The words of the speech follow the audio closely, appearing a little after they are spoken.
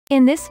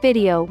In this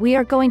video we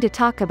are going to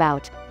talk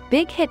about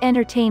Big Hit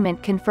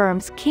Entertainment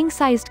confirms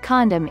king-sized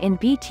condom in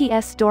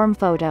BTS dorm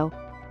photo.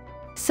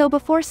 So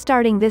before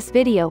starting this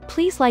video,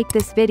 please like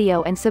this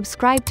video and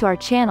subscribe to our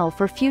channel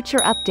for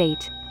future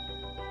update.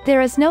 There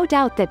is no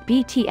doubt that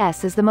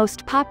BTS is the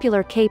most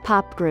popular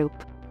K-pop group.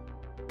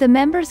 The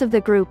members of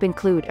the group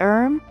include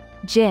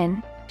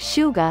Jin,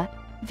 Suga,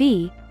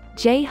 V,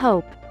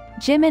 J-Hope,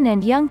 Jimin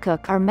and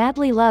Jungkook are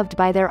madly loved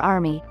by their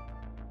army.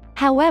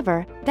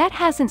 However, that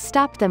hasn't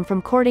stopped them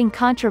from courting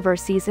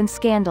controversies and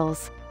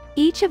scandals.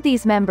 Each of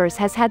these members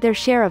has had their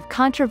share of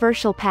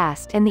controversial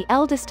past, and the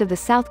eldest of the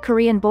South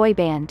Korean boy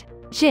band,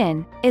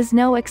 Jin, is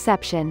no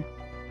exception.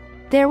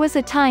 There was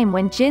a time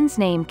when Jin's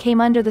name came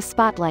under the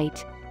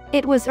spotlight.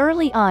 It was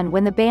early on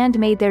when the band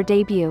made their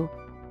debut.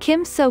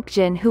 Kim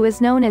Seokjin, who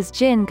is known as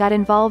Jin, got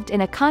involved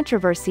in a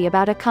controversy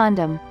about a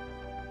condom.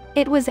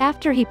 It was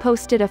after he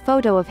posted a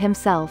photo of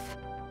himself.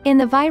 In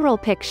the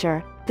viral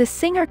picture, the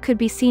singer could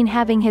be seen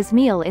having his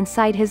meal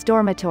inside his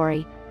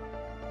dormitory.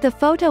 The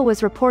photo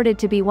was reported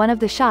to be one of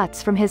the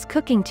shots from his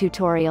cooking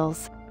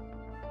tutorials.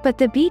 But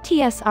the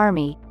BTS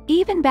army,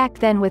 even back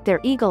then with their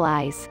eagle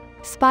eyes,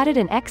 spotted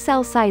an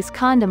XL-size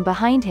condom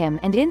behind him,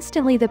 and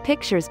instantly the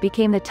pictures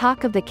became the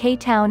talk of the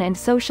K-town and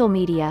social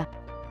media.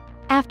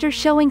 After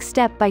showing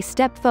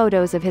step-by-step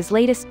photos of his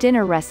latest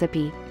dinner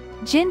recipe,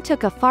 Jin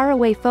took a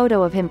faraway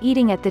photo of him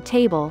eating at the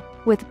table,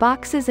 with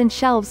boxes and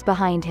shelves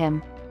behind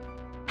him.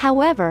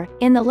 However,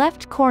 in the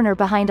left corner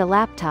behind a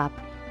laptop,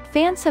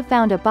 fans have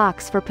found a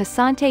box for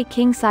Passante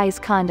king-size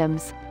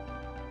condoms.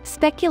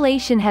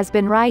 Speculation has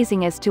been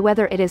rising as to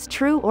whether it is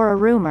true or a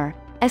rumor,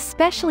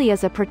 especially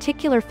as a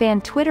particular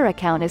fan Twitter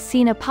account is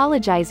seen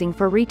apologizing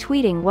for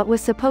retweeting what was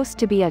supposed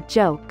to be a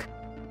joke.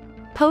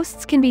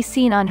 Posts can be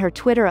seen on her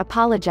Twitter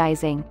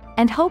apologizing,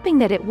 and hoping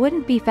that it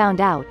wouldn't be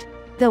found out,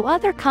 though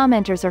other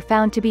commenters are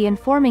found to be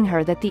informing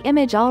her that the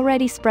image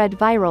already spread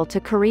viral to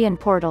Korean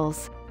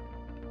portals.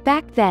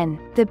 Back then,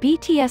 the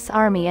BTS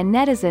army and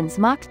netizens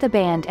mocked the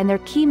band and their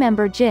key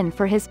member Jin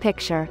for his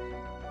picture.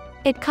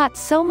 It caught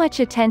so much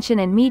attention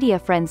and media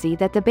frenzy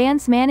that the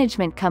band's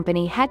management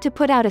company had to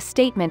put out a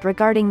statement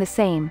regarding the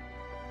same.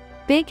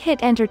 Big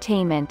Hit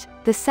Entertainment,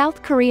 the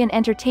South Korean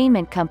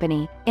entertainment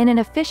company, in an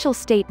official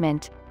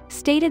statement,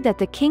 stated that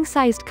the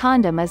king-sized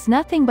condom is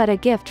nothing but a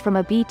gift from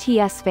a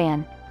BTS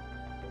fan.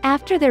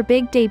 After their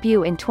big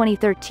debut in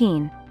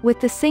 2013, with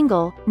the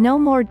single, No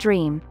More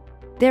Dream,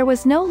 there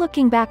was no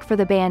looking back for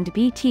the band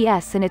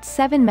BTS and its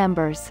 7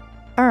 members,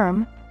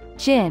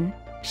 Jin,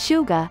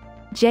 Suga,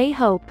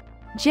 J-Hope,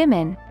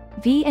 Jimin,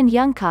 V and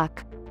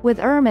Jungkok, with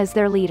as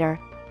their leader.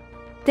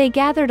 They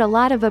gathered a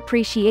lot of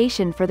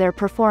appreciation for their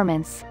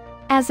performance.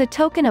 As a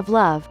token of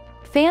love,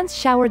 fans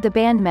showered the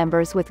band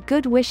members with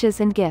good wishes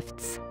and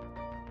gifts.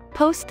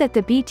 Post that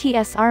the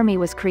BTS army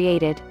was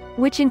created,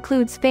 which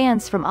includes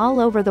fans from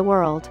all over the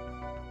world.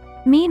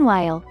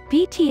 Meanwhile,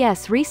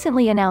 BTS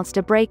recently announced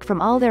a break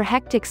from all their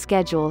hectic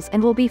schedules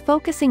and will be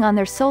focusing on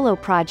their solo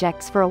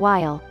projects for a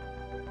while.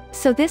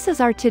 So this is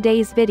our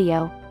today's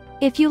video.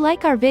 If you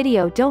like our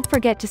video, don't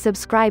forget to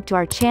subscribe to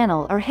our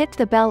channel or hit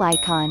the bell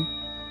icon.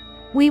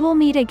 We will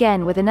meet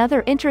again with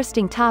another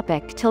interesting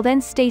topic. Till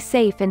then, stay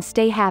safe and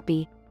stay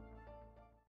happy.